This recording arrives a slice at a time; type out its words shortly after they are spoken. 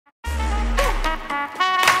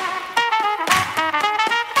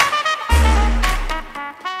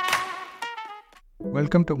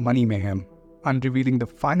Welcome to Money Mayhem, Unrevealing the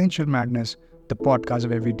Financial Madness, the podcast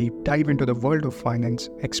where we deep dive into the world of finance,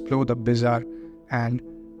 explore the bizarre and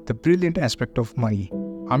the brilliant aspect of money.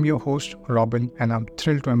 I'm your host, Robin, and I'm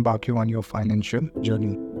thrilled to embark you on your financial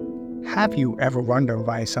journey. Have you ever wondered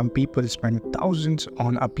why some people spend thousands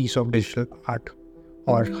on a piece of digital art,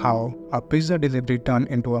 or how a pizza delivery turned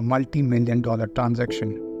into a multi-million-dollar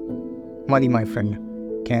transaction? Money, my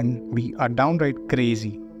friend, can be a downright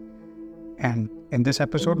crazy. And in this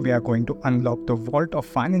episode, we are going to unlock the vault of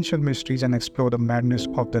financial mysteries and explore the madness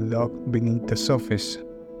of the lurk beneath the surface.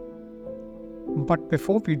 But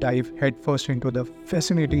before we dive headfirst into the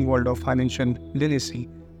fascinating world of financial literacy,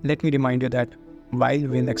 let me remind you that while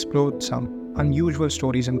we'll explore some unusual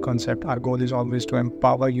stories and concepts, our goal is always to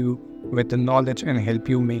empower you with the knowledge and help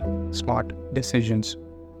you make smart decisions.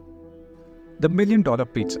 The $1 million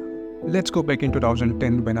pizza. Let's go back in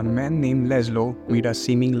 2010 when a man named Laszlo made a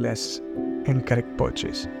seemingly incorrect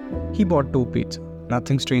purchase. He bought 2 pizzas.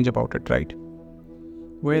 Nothing strange about it, right?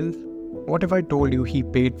 Well, what if I told you he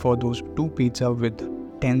paid for those 2 pizzas with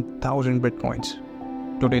 10,000 bitcoins?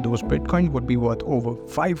 Today those bitcoins would be worth over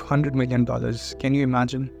 $500 million. Can you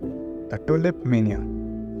imagine? The tulip mania.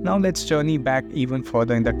 Now let's journey back even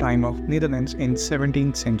further in the time of Netherlands in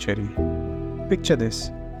 17th century. Picture this.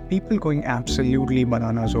 People going absolutely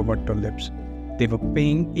bananas over tulips. They were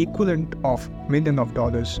paying equivalent of millions of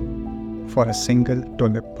dollars for a single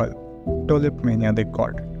tulip bulb. Tulip mania they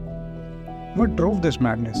called it. What drove this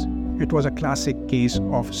madness? It was a classic case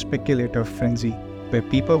of speculative frenzy, where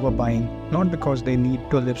people were buying not because they need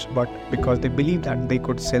tulips but because they believed that they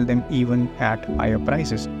could sell them even at higher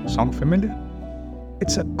prices. Sound familiar?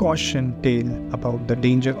 It's a caution tale about the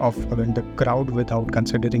danger of following the crowd without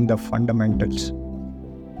considering the fundamentals.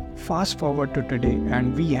 Fast forward to today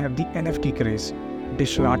and we have the NFT craze.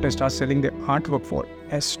 Digital artists are selling their artwork for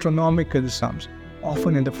astronomical sums,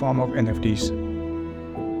 often in the form of NFTs.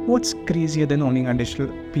 What's crazier than owning a digital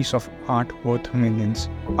piece of art worth millions?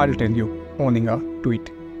 I'll tell you, owning a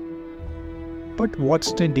tweet. But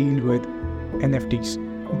what's the deal with NFTs?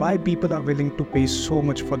 Why people are willing to pay so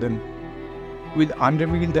much for them? We'll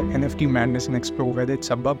unreveal the NFT madness and explore whether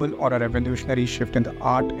it's a bubble or a revolutionary shift in the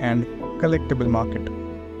art and collectible market.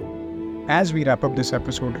 As we wrap up this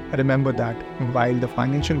episode, remember that while the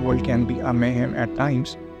financial world can be a mayhem at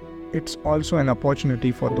times, it's also an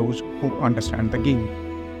opportunity for those who understand the game.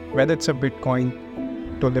 Whether it's a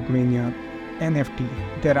Bitcoin, tulip mania,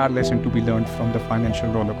 NFT, there are lessons to be learned from the financial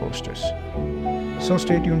roller coasters. So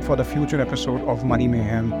stay tuned for the future episode of Money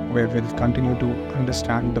Mayhem, where we'll continue to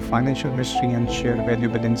understand the financial mystery and share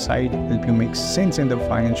valuable insight, help you make sense in the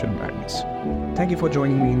financial madness. Thank you for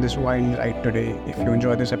joining me in this wild ride today. If you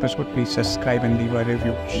enjoyed this episode, please subscribe and leave a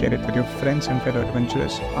review. Share it with your friends and fellow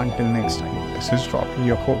adventurers. Until next time, this is Rob,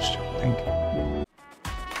 your host. Thank you.